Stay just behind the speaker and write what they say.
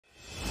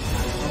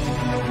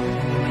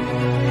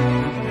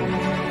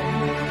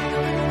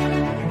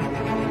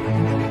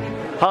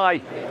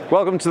Hi,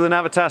 welcome to the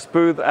Navitas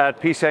booth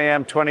at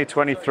PCIM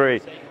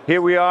 2023.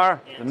 Here we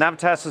are.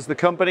 Navitas is the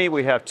company.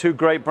 We have two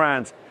great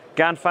brands.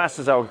 GaNFast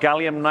is our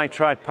gallium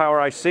nitride power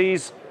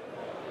ICs.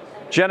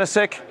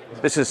 GeneSiC,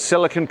 this is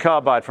silicon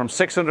carbide from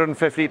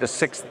 650 to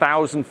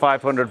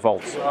 6,500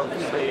 volts.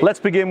 Let's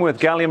begin with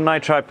gallium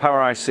nitride power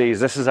ICs.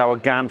 This is our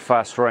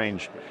GaNFast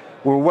range.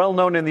 We're well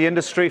known in the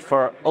industry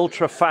for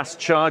ultra fast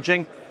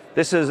charging.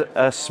 This is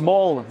a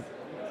small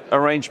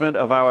arrangement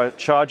of our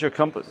charger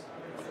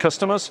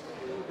customers.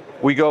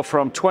 We go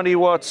from 20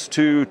 watts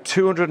to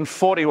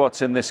 240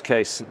 watts in this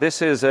case.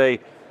 This is a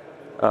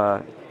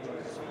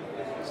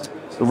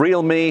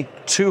Realme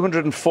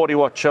 240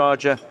 watt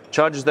charger,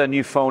 charges their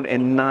new phone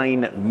in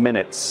 9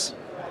 minutes.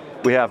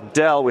 We have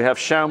Dell, we have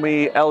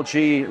Xiaomi,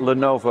 LG,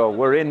 Lenovo.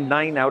 We're in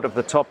 9 out of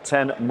the top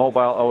 10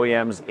 mobile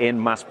OEMs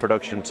in mass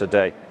production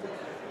today.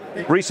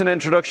 Recent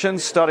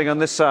introductions starting on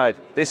this side.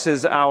 This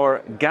is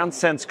our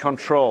GaNSense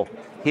control.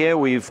 Here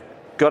we've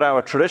got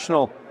our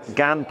traditional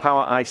GaN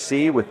power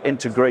IC with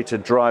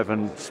integrated drive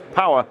and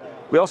power.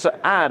 We also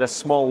add a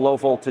small low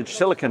voltage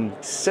silicon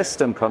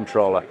system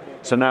controller.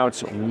 So now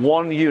it's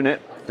one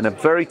unit in a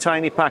very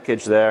tiny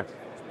package there,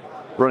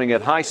 running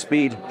at high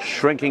speed,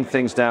 shrinking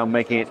things down,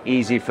 making it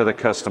easy for the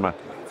customer.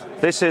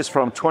 This is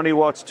from 20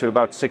 watts to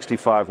about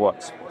 65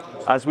 watts.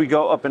 As we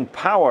go up in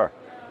power,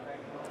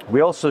 we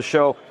also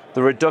show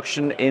the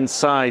reduction in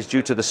size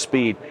due to the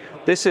speed.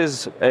 This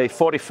is a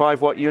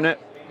 45 watt unit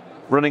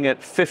running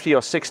at 50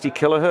 or 60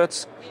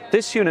 kilohertz.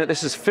 This unit,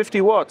 this is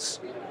 50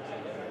 watts,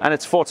 and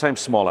it's 4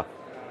 times smaller.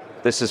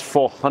 This is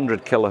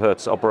 400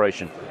 kilohertz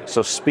operation.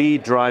 So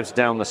speed drives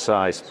down the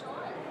size.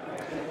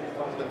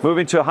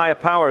 Moving to higher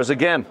powers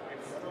again.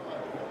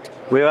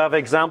 We have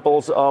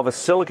examples of a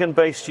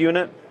silicon-based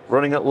unit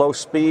running at low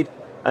speed,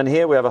 and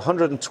here we have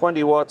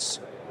 120 watts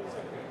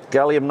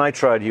gallium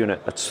nitride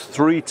unit. That's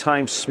 3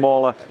 times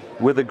smaller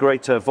with a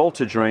greater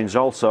voltage range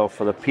also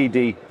for the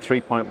PD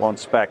 3.1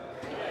 spec.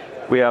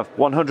 We have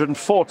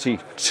 140,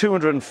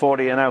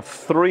 240, and now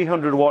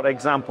 300 watt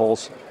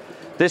examples.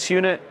 This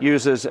unit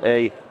uses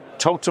a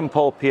totem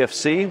pole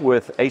PFC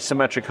with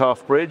asymmetric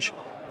half bridge.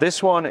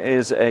 This one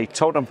is a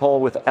totem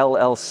pole with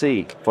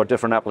LLC for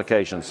different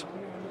applications.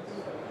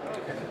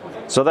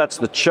 So that's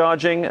the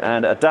charging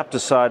and adapter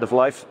side of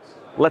life.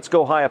 Let's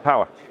go higher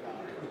power.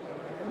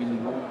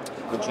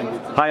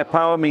 Higher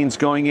power means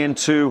going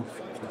into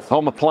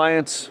home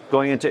appliance,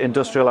 going into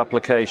industrial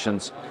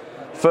applications.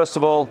 First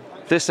of all,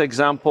 this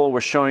example, we're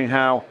showing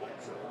how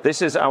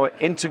this is our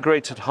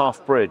integrated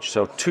half bridge.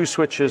 So 2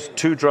 switches,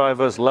 2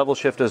 drivers, level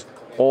shifters,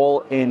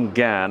 all in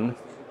GaN.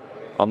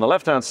 On the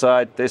left-hand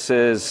side, this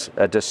is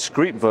a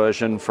discrete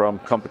version from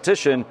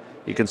competition.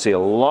 You can see a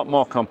lot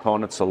more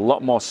components, a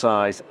lot more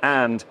size,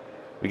 and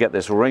we get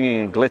this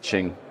ringing and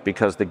glitching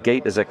because the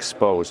gate is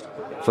exposed.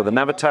 For the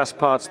Navitas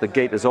parts, the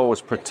gate is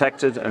always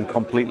protected and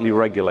completely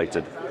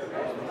regulated.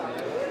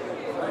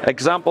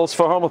 Examples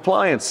for home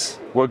appliance.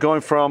 We're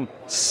going from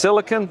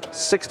silicon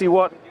 60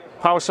 watt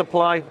power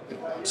supply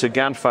to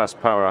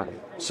GaNFast power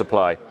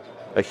supply.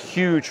 A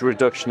huge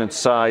reduction in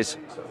size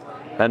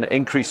and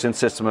increase in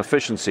system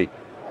efficiency.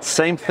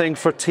 Same thing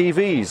for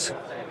TVs.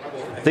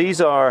 These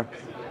are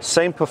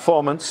same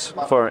performance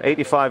for an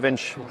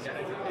 85-inch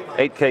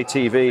 8K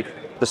TV.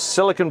 The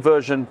silicon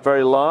version,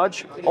 very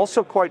large,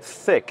 also quite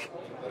thick.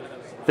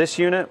 This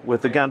unit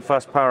with the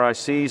GaNFast power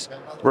ICs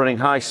running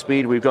high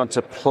speed, we've gone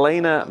to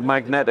planar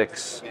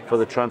magnetics for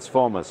the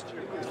transformers.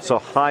 So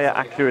higher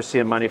accuracy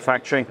in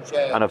manufacturing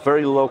and a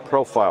very low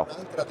profile.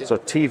 So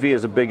TV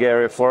is a big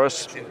area for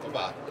us.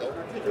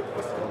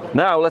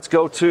 Now let's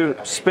go to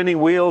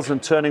spinning wheels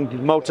and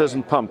turning motors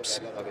and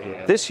pumps.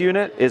 This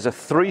unit is a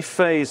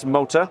 3-phase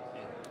motor,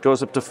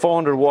 goes up to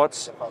 400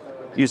 watts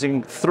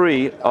using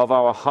 3 of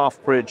our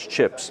half bridge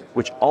chips,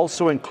 which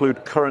also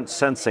include current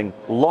sensing,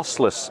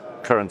 lossless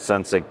current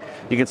sensing.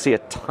 You can see a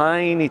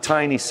tiny,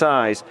 tiny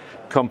size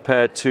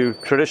compared to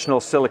traditional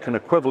silicon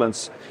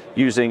equivalents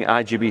using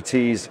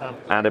IGBTs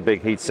and a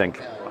big heatsink.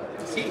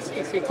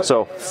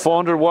 So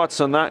 400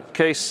 watts in that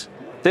case.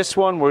 This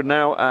one we're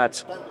now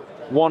at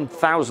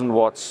 1,000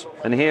 watts,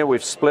 and here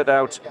we've split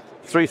out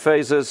 3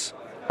 phases,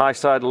 high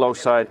side, low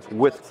side,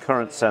 with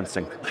current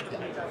sensing.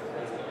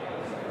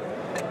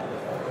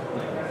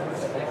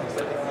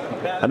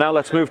 And now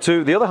let's move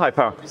to the other high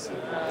power.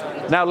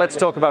 Now let's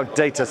talk about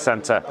data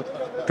center.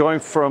 Going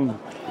from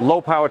low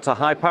power to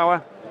high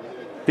power.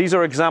 These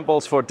are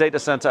examples for data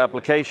center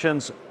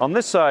applications. On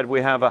this side,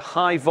 we have a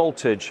high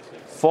voltage,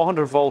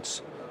 400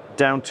 volts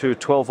down to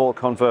 12 volt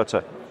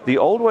converter. The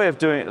old way of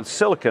doing it with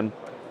silicon,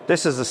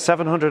 this is a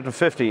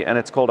 750 and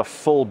it's called a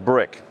full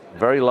brick.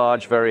 Very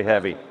large, very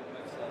heavy.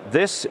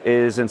 This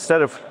is,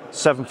 instead of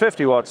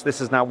 750 watts, this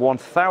is now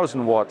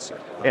 1,000 watts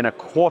in a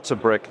quarter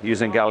brick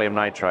using gallium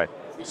nitride.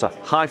 So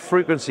high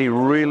frequency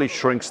really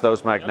shrinks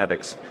those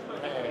magnetics.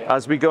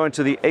 As we go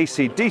into the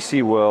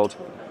AC-DC world,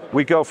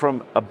 we go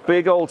from a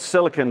big old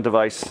silicon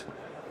device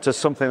to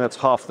something that's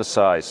half the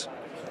size.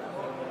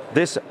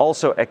 This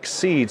also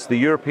exceeds the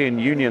European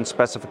Union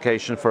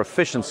specification for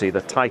efficiency,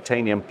 the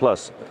Titanium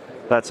Plus.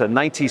 That's a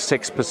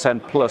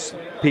 96% plus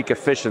peak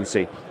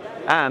efficiency.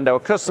 And our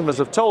customers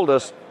have told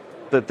us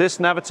that this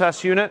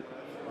Navitas unit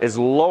is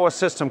lower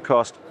system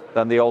cost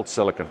than the old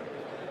silicon.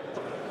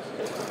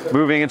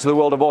 Moving into the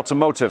world of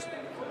automotive.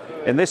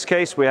 In this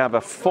case, we have a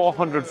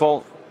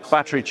 400-volt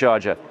battery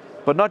charger,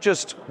 but not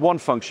just one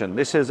function.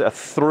 This is a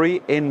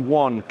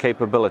 3-in-1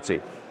 capability.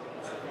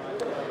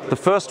 The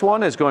first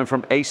one is going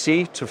from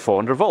AC to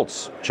 400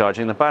 volts,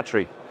 charging the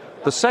battery.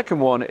 The second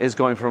one is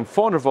going from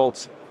 400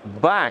 volts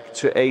back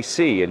to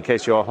AC in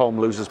case your home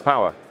loses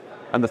power.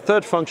 And the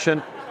third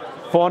function,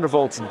 400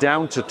 volts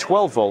down to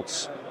 12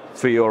 volts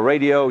for your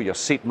radio, your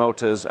seat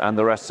motors, and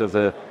the rest of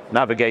the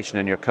navigation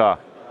in your car.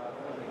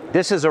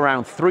 This is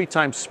around 3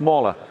 times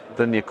smaller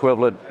than the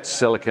equivalent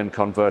silicon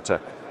converter.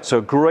 So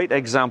a great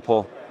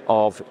example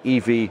of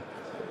EV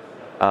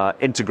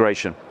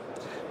integration.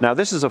 Now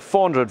this is a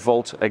 400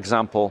 volt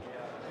example.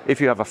 If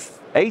you have a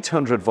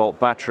 800 volt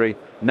battery,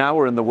 now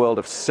we're in the world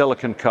of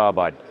silicon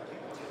carbide.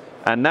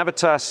 And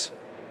Navitas,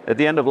 at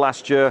the end of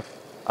last year,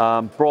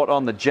 brought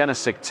on the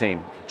GeneSiC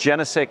team.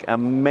 GeneSiC,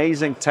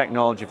 amazing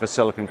technology for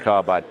silicon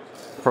carbide,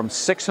 from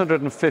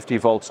 650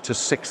 volts to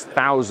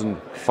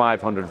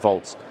 6,500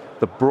 volts,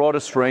 the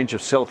broadest range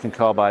of silicon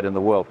carbide in the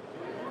world.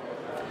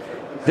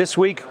 This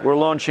week, we're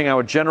launching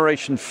our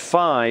Generation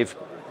 5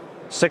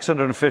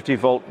 650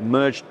 volt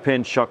merged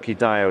pin Schottky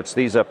diodes.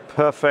 These are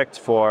perfect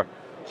for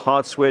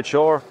hard switch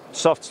or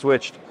soft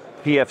switched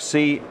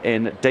PFC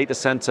in data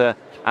center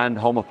and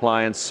home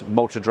appliance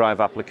motor drive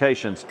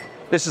applications.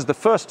 This is the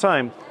first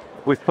time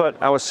we've put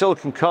our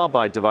silicon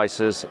carbide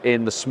devices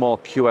in the small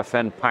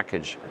QFN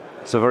package.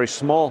 It's a very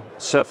small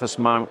surface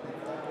mount,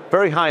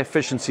 very high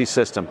efficiency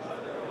system,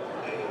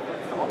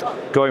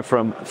 going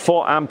from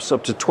 4 amps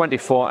up to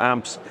 24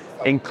 amps,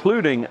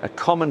 including a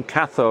common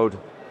cathode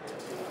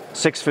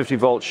 650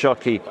 volt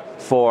Schottky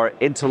for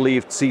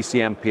interleaved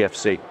CCM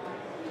PFC.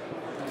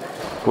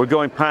 We're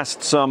going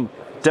past some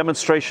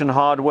demonstration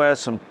hardware,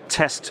 some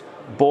test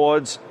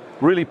boards,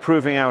 really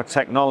proving our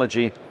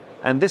technology.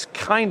 And this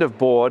kind of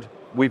board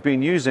we've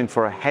been using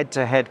for a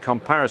head-to-head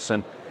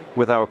comparison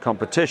with our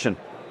competition.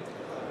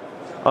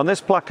 On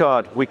this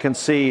placard, we can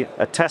see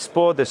a test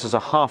board. This is a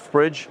half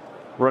bridge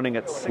running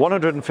at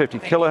 150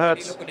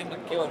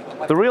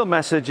 kilohertz. The real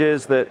message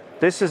is that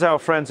this is our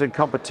friends in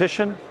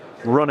competition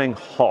running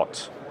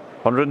hot,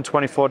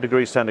 124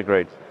 degrees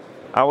centigrade.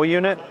 Our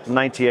unit,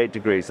 98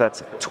 degrees.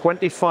 That's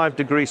 25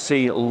 degrees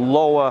C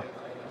lower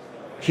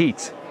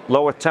heat,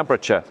 lower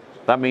temperature.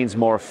 That means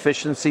more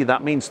efficiency.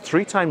 That means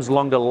 3 times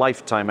longer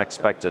lifetime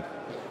expected.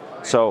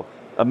 So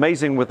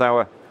amazing with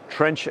our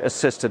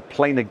trench-assisted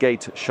planar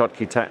gate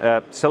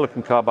Schottky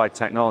silicon carbide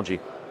technology.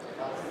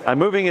 And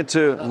moving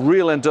into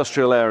real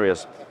industrial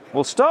areas.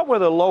 We'll start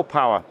with a low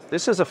power.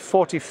 This is a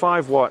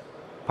 45 watt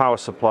power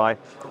supply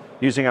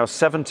using our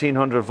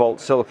 1700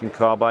 volt silicon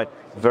carbide.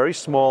 Very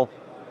small,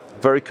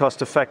 very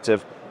cost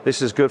effective.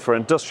 This is good for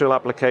industrial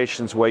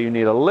applications where you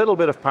need a little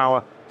bit of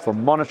power for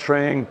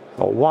monitoring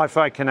or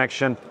Wi-Fi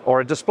connection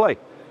or a display.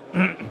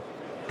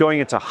 Going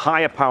into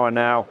higher power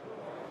now.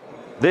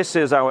 This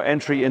is our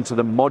entry into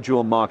the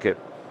module market.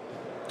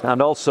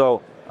 And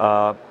also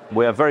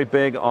we are very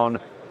big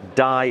on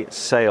die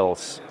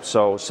sales.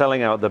 So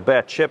selling out the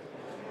bare chip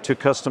to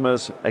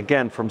customers,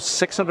 again, from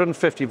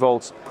 650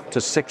 volts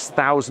to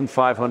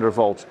 6,500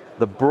 volts,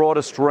 the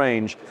broadest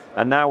range.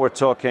 And now we're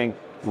talking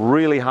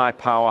really high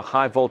power,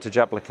 high voltage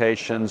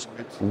applications,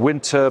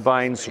 wind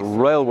turbines,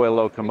 railway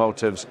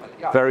locomotives,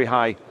 very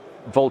high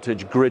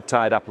voltage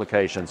grid-tied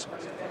applications.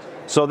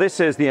 So this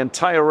is the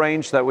entire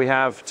range that we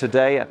have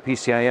today at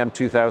PCIM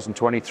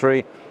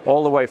 2023,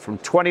 all the way from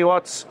 20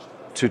 watts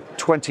to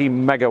 20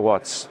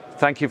 megawatts.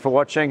 Thank you for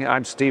watching.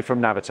 I'm Steve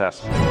from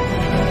Navitas.